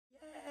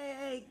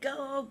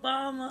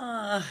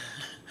Obama!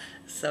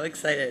 So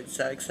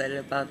excited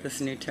about this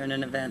new turn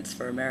in events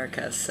for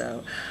America.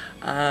 So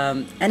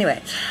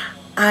anyway,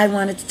 I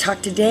wanted to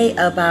talk today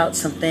about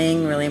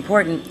something really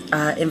important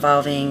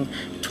involving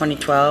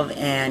 2012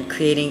 and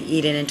creating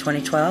Eden in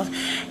 2012.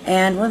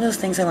 And one of those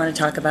things I want to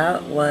talk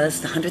about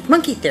was the 100th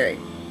monkey theory.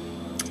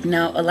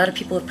 Now, a lot of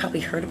people have probably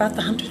heard about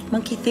the 100th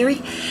monkey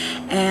theory,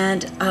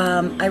 and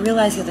I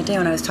realized the other day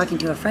when I was talking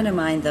to a friend of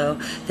mine, though,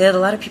 that a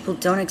lot of people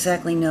don't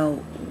exactly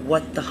know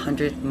what the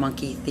 100th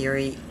monkey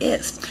theory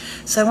is.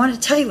 So I wanted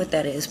to tell you what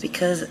that is,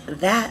 because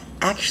that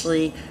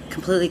actually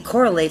completely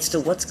correlates to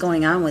what's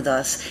going on with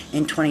us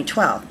in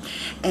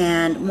 2012.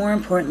 And more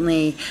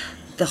importantly,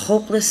 the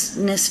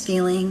hopelessness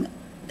feeling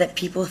that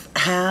people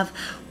have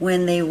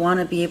when they want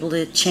to be able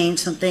to change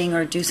something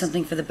or do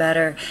something for the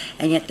better,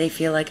 and yet they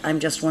feel like, I'm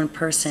just one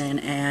person,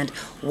 and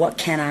what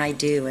can I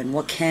do, and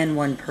what can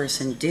one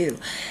person do?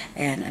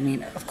 And I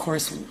mean, of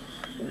course,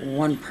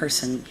 one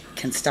person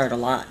can start a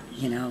lot,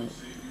 you know,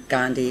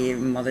 Gandhi,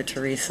 Mother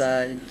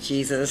Teresa,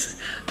 Jesus,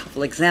 a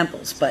couple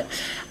examples, but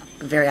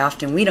very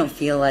often we don't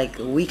feel like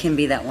we can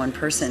be that one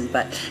person.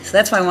 But so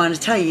that's why I wanted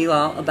to tell you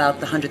all about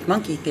the 100th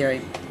monkey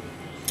theory.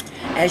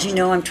 As you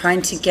know, I'm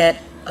trying to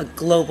get a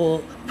global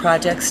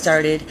project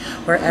started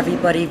where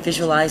everybody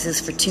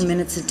visualizes for 2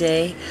 minutes a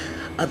day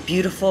a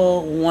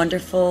beautiful,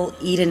 wonderful,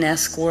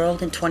 Eden-esque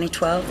world in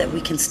 2012 that we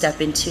can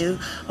step into,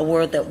 a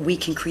world that we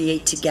can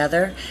create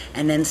together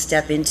and then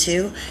step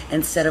into,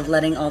 instead of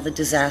letting all the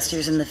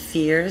disasters and the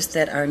fears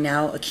that are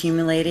now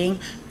accumulating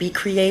be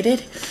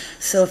created.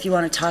 So if you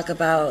want to talk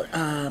about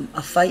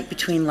a fight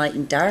between light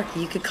and dark,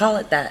 you could call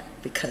it that,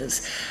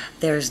 because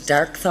there's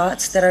dark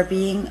thoughts that are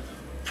being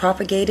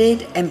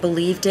propagated and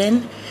believed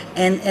in,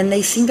 and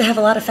they seem to have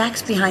a lot of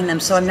facts behind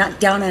them, so I'm not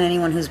down on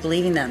anyone who's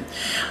believing them.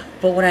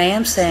 But what I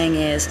am saying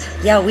is,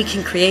 yeah, we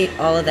can create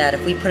all of that.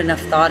 If we put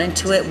enough thought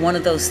into it, one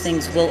of those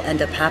things will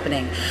end up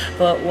happening.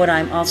 But what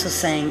I'm also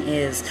saying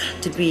is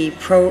to be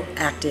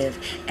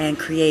proactive and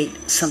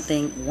create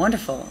something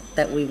wonderful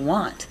that we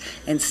want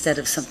instead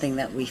of something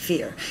that we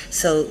fear.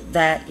 So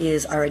that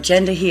is our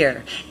agenda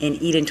here in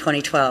Eden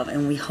 2012,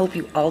 and we hope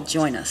you all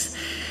join us.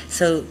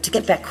 So to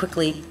get back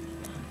quickly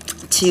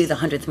to the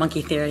 100th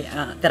monkey theory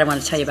that I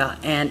want to tell you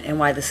about, and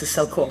why this is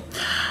so cool.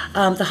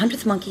 The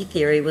 100th monkey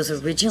theory was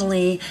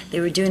originally, they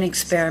were doing an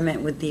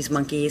experiment with these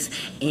monkeys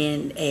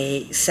in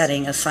a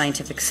setting, a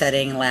scientific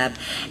setting, lab,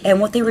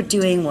 and what they were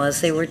doing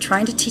was they were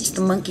trying to teach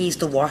the monkeys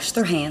to wash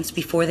their hands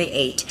before they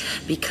ate,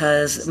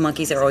 because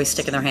monkeys are always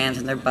sticking their hands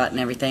in their butt and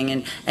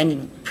everything,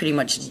 and pretty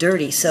much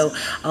dirty. So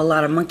a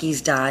lot of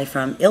monkeys die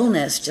from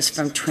illness just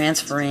from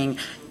transferring,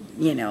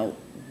 you know,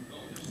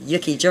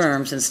 yucky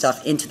germs and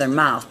stuff into their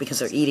mouth because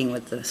they're eating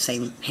with the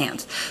same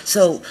hands.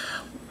 So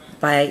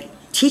by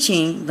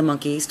teaching the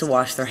monkeys to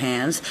wash their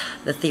hands,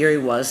 the theory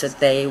was that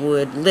they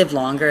would live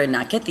longer and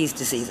not get these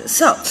diseases.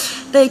 So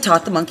they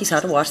taught the monkeys how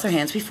to wash their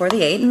hands before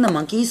they ate, and the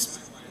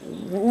monkeys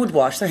would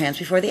wash their hands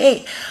before they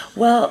ate.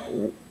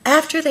 Well,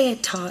 after they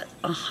had taught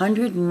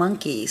 100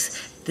 monkeys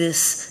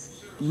this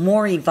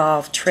more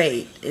evolved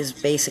trait, is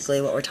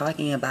basically what we're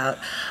talking about,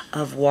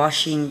 of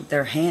washing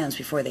their hands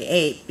before they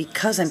ate,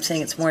 because I'm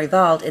saying it's more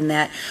evolved in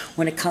that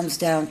when it comes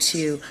down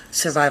to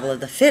survival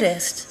of the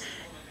fittest,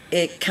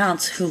 it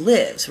counts who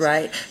lives,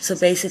 right? So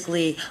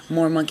basically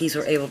more monkeys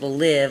were able to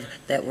live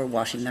that were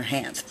washing their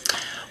hands.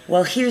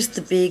 Well, here's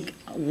the big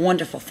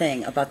wonderful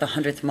thing about the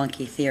 100th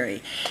monkey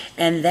theory,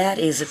 and that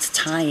is its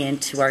tie-in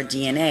to our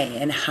DNA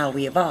and how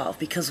we evolve.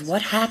 Because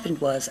what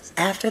happened was,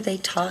 after they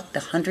taught the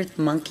 100th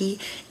monkey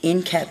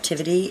in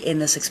captivity in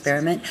this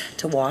experiment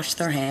to wash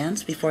their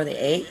hands before they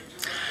ate,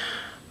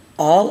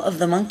 all of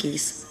the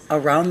monkeys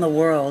around the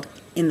world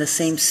in the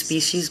same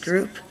species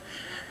group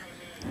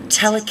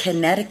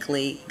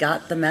telekinetically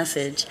got the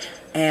message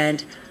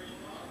and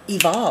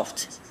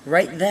evolved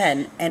right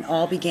then, and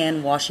all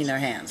began washing their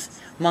hands.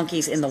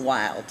 Monkeys in the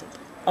wild,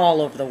 all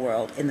over the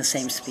world, in the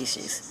same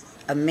species.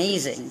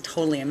 Amazing,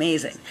 totally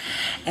amazing.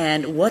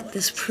 And what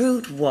this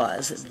proved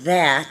was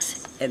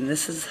that, and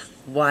this is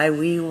why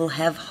we will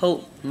have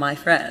hope, my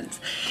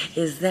friends,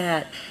 is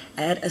that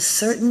at a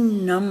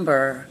certain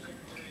number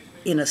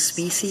in a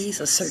species,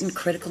 a certain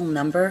critical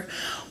number,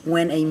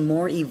 when a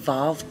more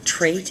evolved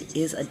trait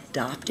is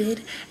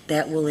adopted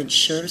that will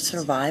ensure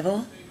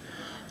survival,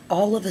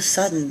 all of a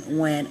sudden,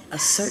 when a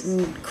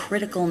certain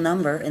critical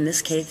number, in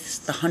this case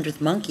the 100th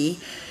monkey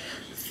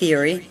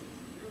theory,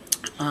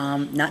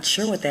 not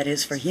sure what that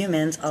is for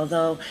humans,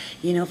 although,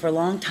 you know, for a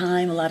long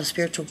time a lot of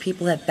spiritual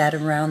people have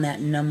batted around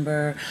that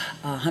number,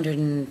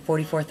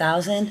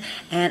 144,000,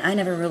 and I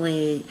never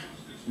really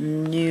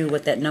knew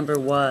what that number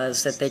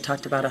was, that they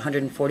talked about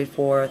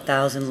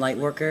 144,000 light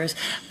workers,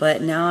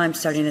 but now I'm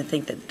starting to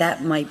think that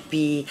that might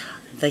be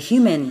the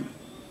human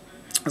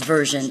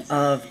version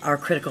of our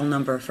critical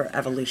number for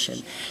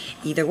evolution.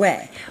 Either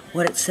way,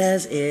 what it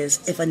says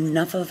is, if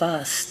enough of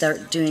us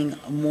start doing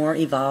more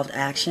evolved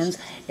actions,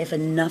 if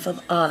enough of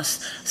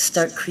us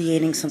start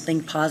creating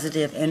something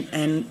positive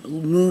and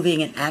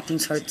moving and acting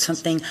towards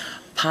something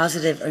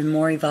positive and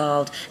more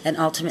evolved, and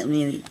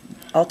ultimately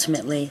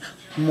ultimately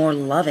more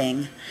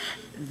loving,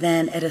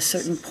 then at a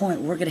certain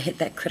point we're going to hit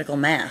that critical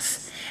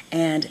mass.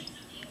 And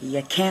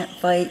you can't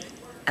fight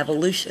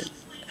evolution.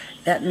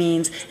 That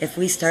means if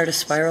we start a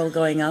spiral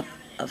going up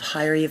of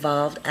higher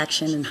evolved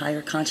action and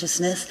higher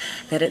consciousness,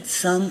 that at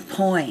some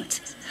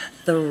point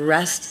the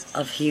rest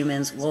of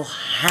humans will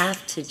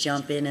have to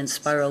jump in and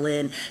spiral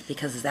in,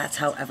 because that's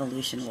how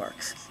evolution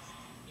works.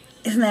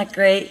 Isn't that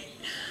great?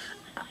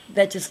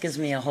 That just gives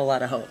me a whole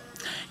lot of hope.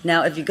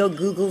 Now, if you go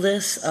Google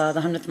this, the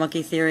 100th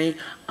Monkey Theory,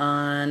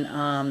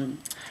 on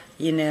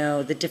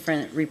the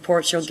different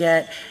reports you'll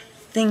get,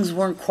 things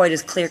weren't quite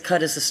as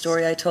clear-cut as the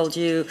story I told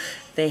you.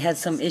 They had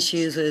some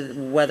issues with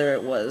whether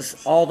it was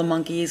all the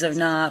monkeys or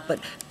not, but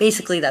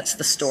basically that's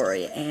the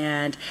story,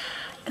 and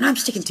I'm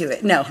sticking to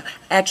it. No,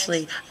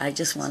 actually, I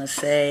just want to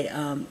say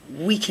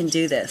we can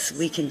do this.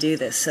 We can do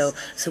this. So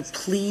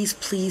please,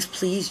 please,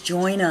 please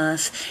join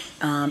us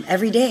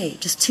every day,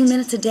 just 2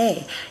 minutes a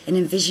day, in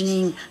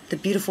envisioning the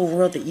beautiful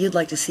world that you'd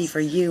like to see for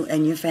you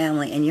and your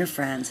family and your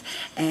friends.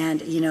 And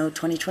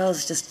 2012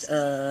 is just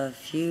a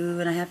few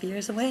and a half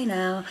years away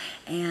now,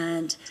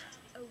 and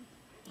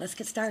let's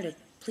get started.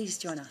 Please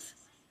join us.